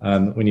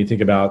 When you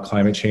think about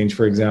climate change,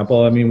 for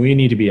example, I mean, we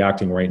need to be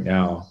acting right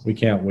now. We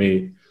can't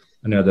wait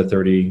another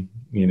 30,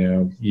 you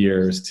know,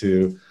 years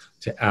to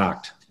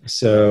act.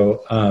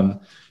 So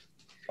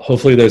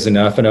hopefully there's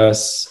enough of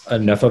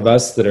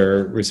us that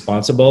are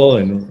responsible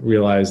and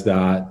realize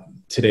that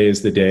today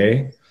is the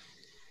day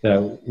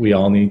that we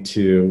all need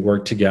to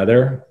work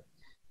together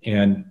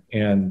and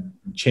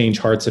change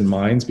hearts and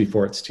minds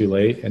before it's too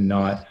late, and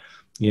not,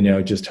 you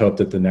know, just hope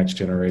that the next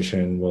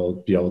generation will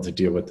be able to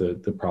deal with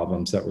the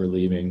problems that we're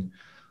leaving.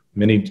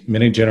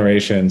 Many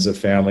generations of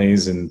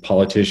families and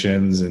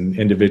politicians and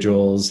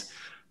individuals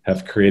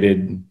have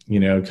created,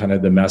 you know, kind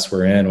of the mess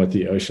we're in with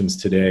the oceans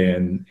today,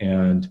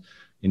 and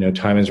you know,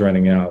 time is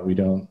running out. We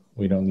don't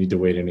need to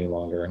wait any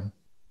longer.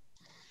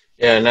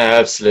 Yeah, no,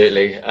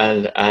 absolutely,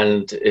 and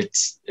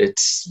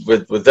it's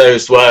with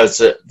those words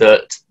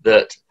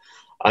that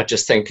I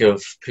just think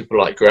of people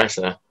like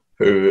Greta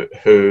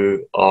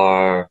who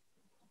are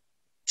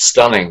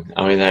stunning.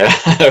 I mean,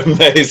 they're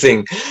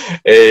amazing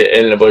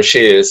in what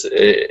she is,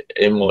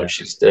 in what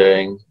she's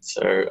doing.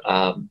 So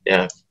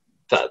yeah,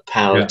 that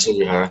power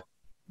to her.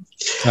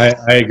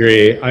 I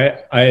agree.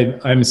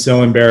 I'm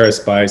so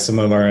embarrassed by some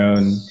of our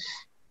own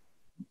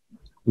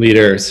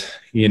leaders,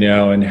 you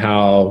know, and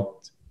how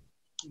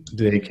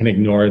they can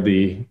ignore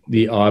the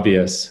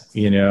obvious,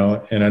 you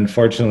know. And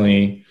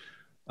unfortunately,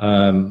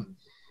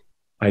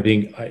 I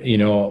think, you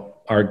know,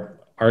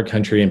 our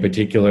country in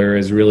particular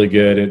is really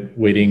good at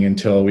waiting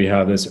until we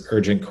have this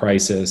urgent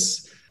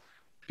crisis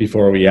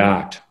before we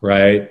act,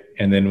 right?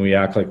 And then we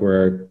act like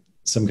we're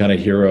some kind of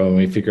hero and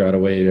we figure out a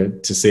way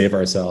to save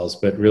ourselves.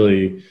 But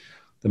really,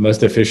 the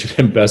most efficient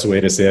and best way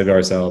to save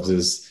ourselves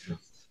is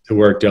to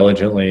work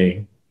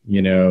diligently,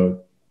 you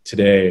know,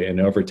 today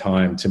and over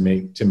time to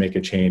make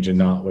a change, and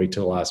not wait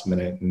till the last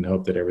minute and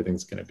hope that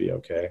everything's going to be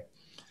okay.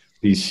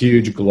 These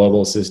huge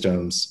global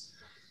systems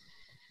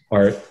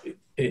are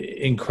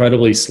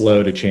incredibly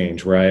slow to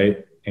change,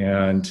 right?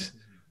 And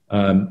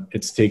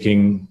it's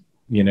taking,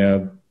 you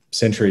know,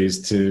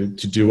 centuries to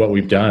do what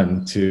we've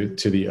done to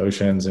the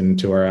oceans and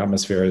to our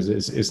atmosphere.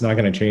 It's not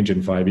going to change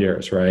in 5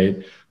 years, right?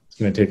 It's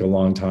going to take a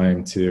long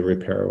time to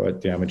repair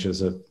what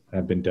damages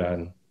have been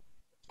done.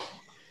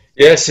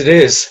 Yes, it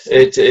is.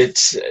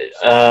 It's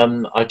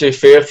I do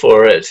fear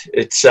for it.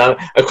 It's a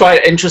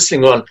quite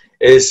interesting one.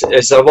 Is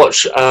I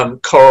watch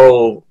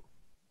coral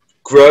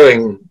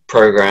growing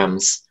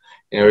programs.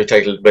 You know, we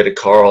take a little bit of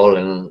coral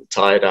and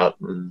tie it up,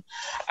 and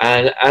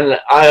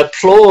I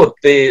applaud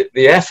the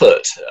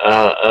effort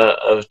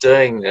of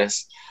doing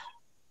this.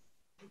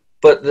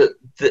 But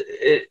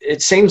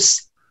it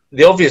seems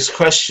the obvious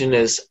question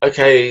is,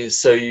 okay,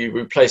 so you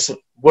replace it.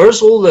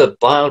 Where's all the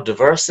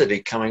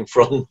biodiversity coming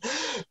from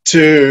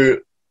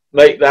to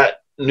make that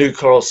new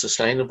coral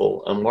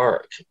sustainable and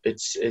work?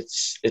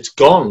 It's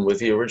gone with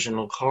the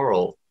original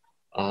coral,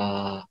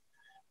 and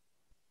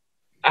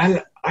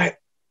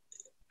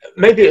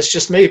maybe it's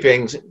just me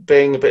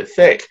being a bit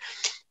thick,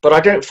 but I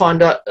don't find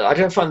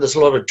there's a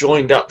lot of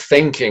joined up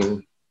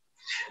thinking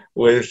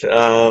with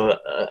a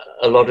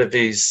lot of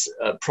these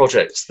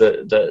projects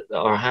that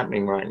are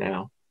happening right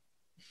now?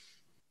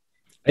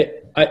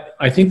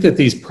 I think that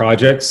these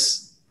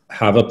projects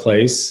have a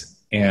place,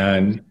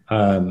 and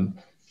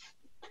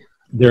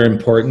they're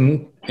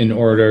important in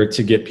order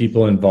to get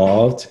people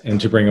involved and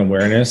to bring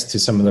awareness to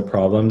some of the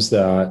problems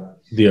that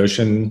the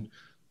ocean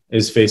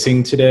is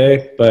facing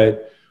today.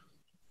 But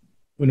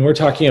when we're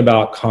talking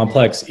about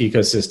complex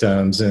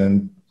ecosystems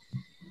and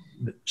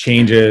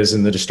changes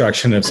and the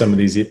destruction of some of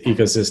these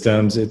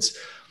ecosystems,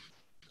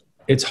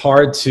 it's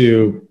hard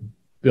to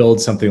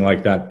build something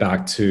like that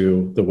back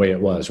to the way it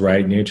was,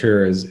 right?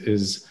 Nature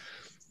is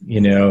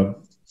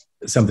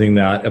something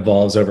that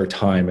evolves over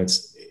time.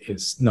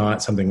 It's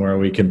not something where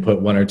we can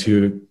put one or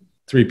two,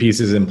 three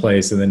pieces in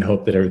place and then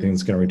hope that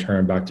everything's going to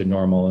return back to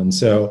normal. And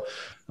so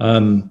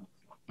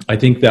I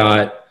think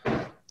that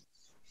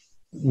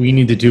we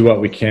need to do what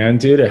we can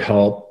do to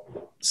help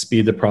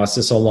speed the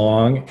process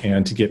along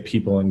and to get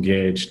people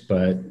engaged.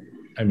 But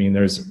I mean,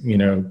 there's,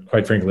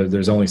 quite frankly,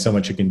 there's only so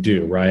much you can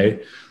do,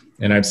 right?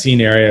 And I've seen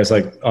areas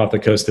like off the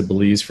coast of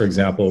Belize, for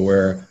example,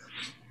 where,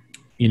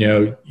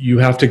 you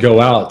have to go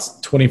out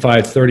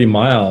 25, 30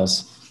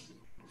 miles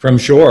from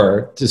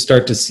shore to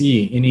start to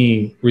see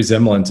any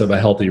resemblance of a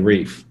healthy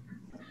reef.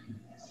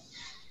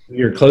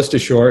 You're close to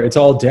shore, it's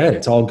all dead,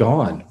 it's all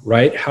gone,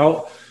 right?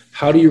 How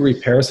do you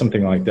repair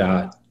something like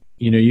that?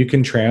 You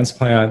can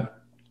transplant,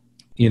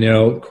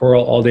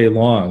 coral all day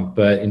long,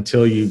 but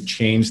until you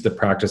change the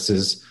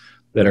practices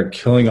that are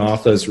killing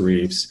off those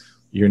reefs,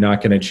 you're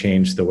not going to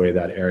change the way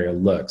that area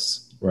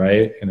looks,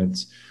 right? And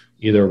it's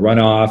either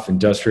runoff,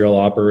 industrial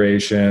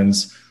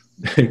operations,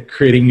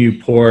 creating new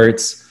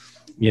ports,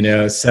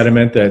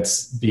 sediment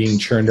that's being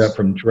churned up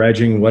from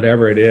dredging,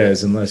 whatever it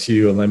is. Unless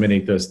you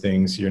eliminate those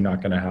things, you're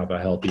not going to have a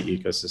healthy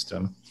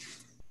ecosystem.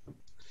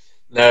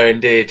 No,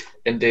 indeed.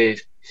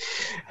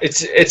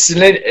 It's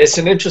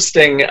an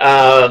interesting way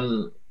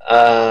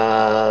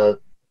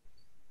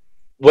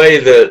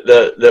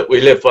that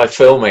we live by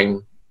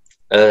filming.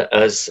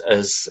 As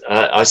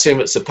I assume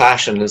it's a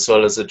passion as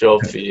well as a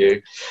job for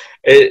you.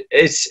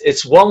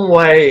 It's one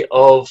way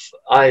of,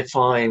 I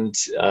find,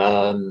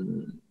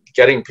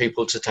 getting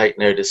people to take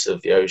notice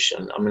of the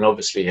ocean. I mean,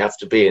 obviously you have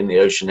to be in the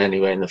ocean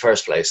anyway in the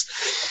first place,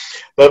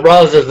 but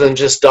rather than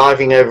just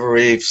diving over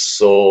reefs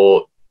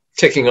or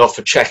ticking off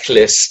a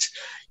checklist,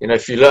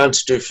 if you learn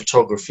to do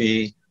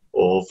photography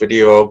or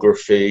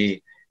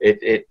videography,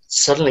 it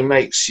suddenly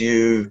makes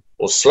you,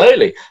 or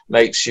slowly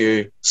makes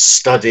you,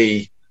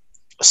 study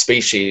a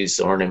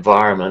species or an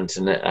environment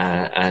and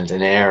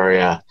an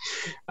area.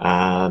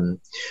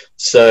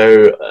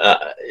 So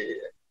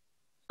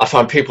I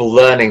find people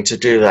learning to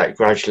do that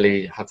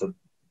gradually have a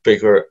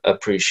bigger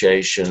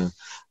appreciation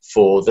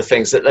for the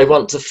things that they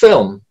want to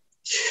film.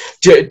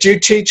 Do you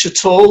teach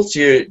at all?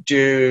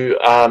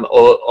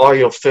 Or are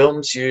your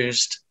films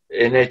used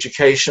in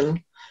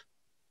education?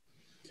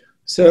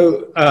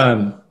 So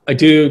I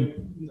do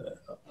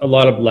a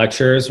lot of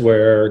lectures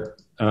where,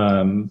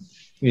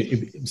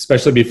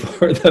 especially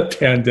before the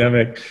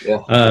pandemic,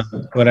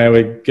 when I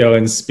would go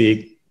and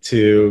speak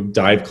to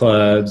dive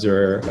clubs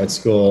or at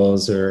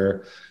schools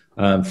or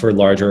for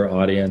larger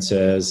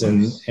audiences,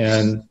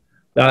 and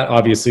that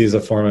obviously is a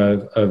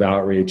form of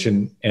outreach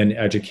and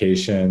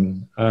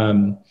education.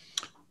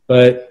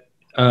 But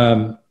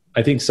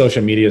I think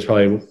social media is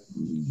probably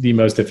the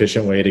most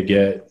efficient way to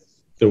get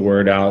the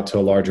word out to a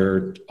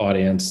larger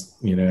audience,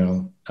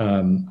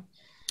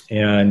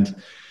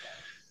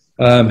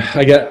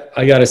 I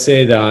got to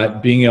say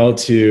that being able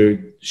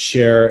to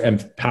share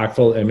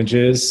impactful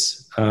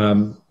images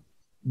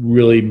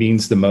really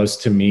means the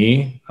most to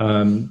me.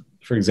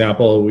 For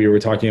example, we were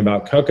talking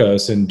about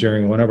Cocos, and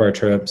during one of our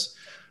trips,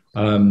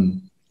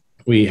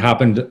 we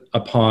happened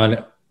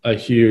upon a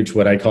huge,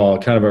 what I call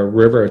kind of a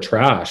river of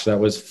trash that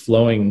was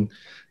flowing,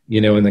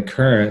 in the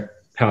current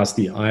past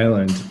the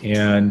island.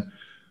 And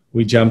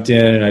we jumped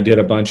in and I did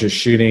a bunch of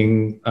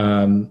shooting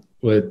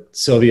with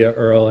Sylvia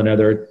Earle and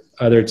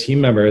other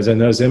team members,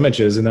 and those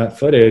images and that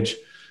footage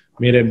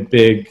made a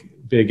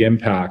big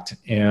impact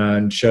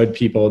and showed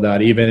people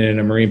that even in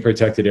a marine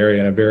protected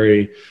area in a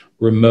very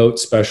remote,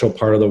 special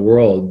part of the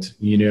world,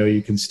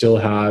 you can still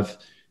have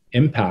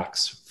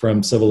impacts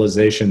from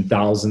civilization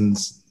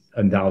thousands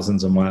and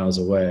thousands of miles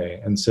away.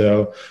 And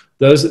so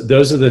those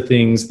are the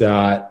things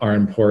that are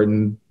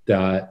important,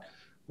 that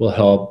will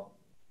help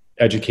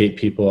educate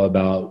people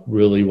about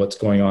really what's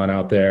going on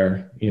out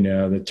there,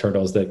 the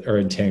turtles that are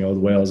entangled,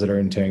 whales that are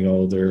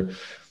entangled, or,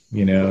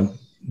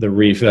 the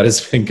reef that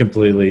has been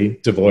completely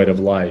devoid of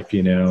life,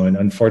 and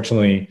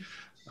unfortunately,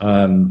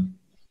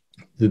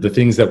 the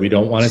things that we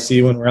don't want to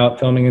see when we're out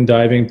filming and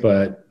diving,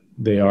 but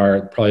they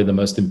are probably the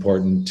most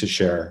important to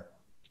share.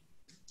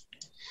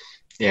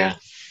 Yeah,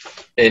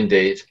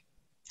 indeed.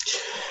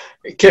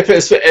 Kip,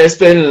 it's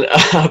been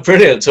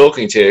brilliant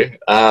talking to you.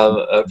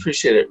 I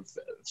appreciate it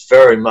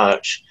very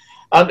much.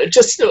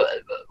 Just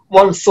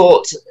one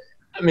thought.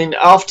 I mean,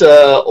 after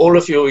all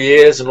of your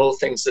years and all the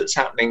things that's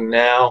happening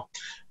now,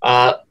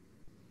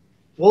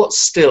 what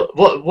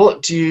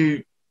do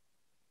you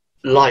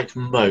like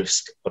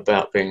most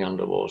about being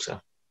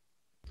underwater?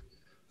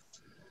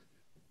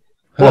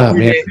 What Man,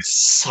 really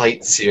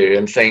excites you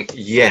and think,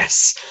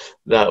 yes,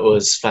 that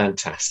was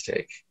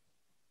fantastic?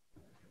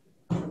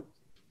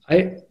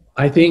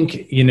 I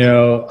think, you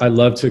know, I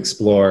love to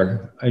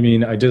explore. I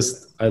mean, I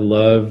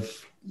love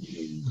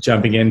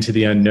jumping into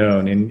the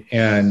unknown,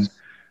 and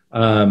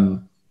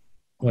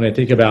when I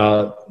think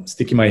about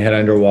sticking my head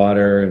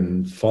underwater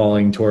and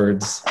falling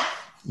towards,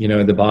 you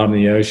know, the bottom of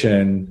the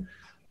ocean,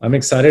 I'm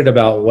excited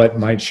about what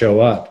might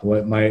show up,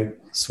 what might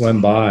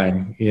swim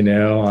by, you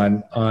know,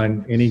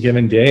 on any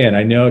given day. And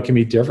I know it can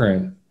be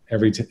different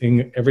every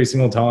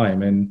single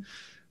time.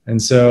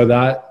 And so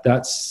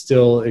that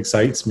still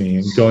excites me,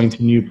 and going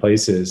to new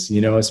places,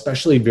 you know,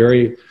 especially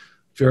very,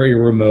 very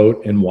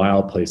remote and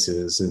wild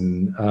places.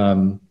 And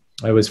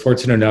I was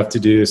fortunate enough to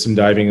do some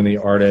diving in the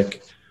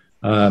Arctic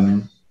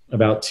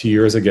about 2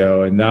 years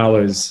ago, and that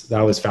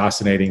was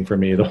fascinating for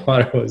me. The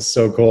water was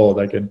so cold,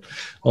 I could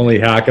only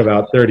hack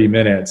about 30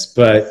 minutes,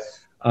 but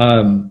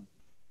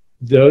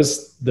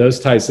those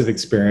types of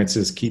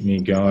experiences keep me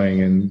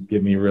going and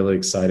get me really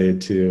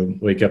excited to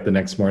wake up the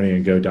next morning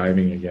and go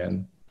diving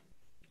again.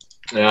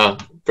 Yeah,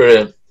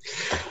 brilliant.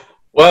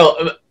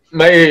 Well,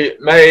 may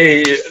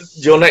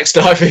your next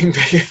diving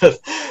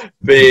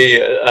be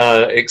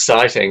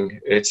exciting.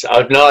 I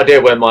have no idea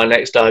where my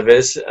next dive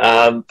is,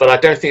 but I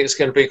don't think it's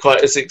going to be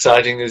quite as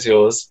exciting as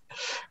yours.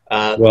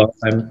 Well,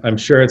 I'm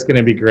sure it's going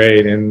to be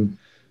great, and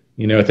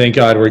you know, thank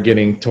God we're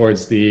getting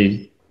towards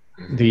the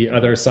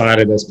other side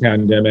of this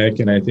pandemic,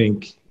 and I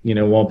think, you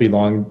know, won't be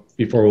long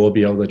before we'll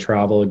be able to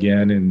travel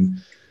again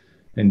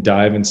and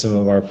dive in some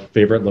of our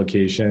favorite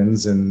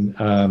locations. And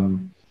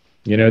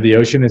you know, the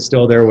ocean is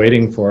still there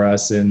waiting for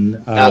us,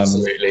 and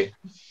Absolutely.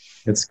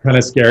 it's kind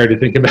of scary to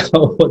think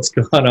about what's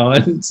gone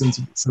on since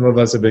some of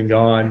us have been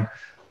gone.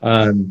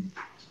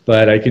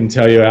 But I can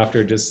tell you,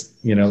 after just,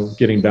 you know,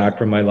 getting back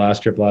from my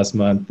last trip last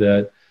month,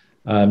 that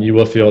you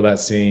will feel that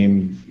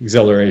same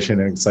exhilaration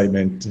and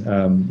excitement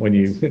when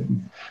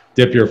you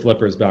dip your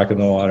flippers back in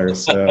the water.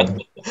 So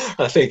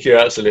I think you're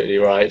absolutely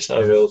right. I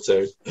will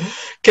too.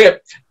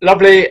 Kip,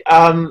 lovely.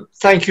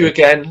 Thank you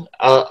again.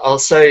 I'll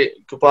say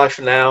goodbye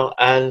for now,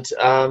 and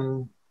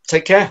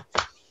take care.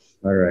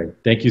 all right,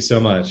 thank you so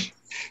much.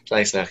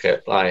 Thanks now,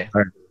 Kip. Bye.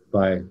 All right,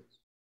 bye.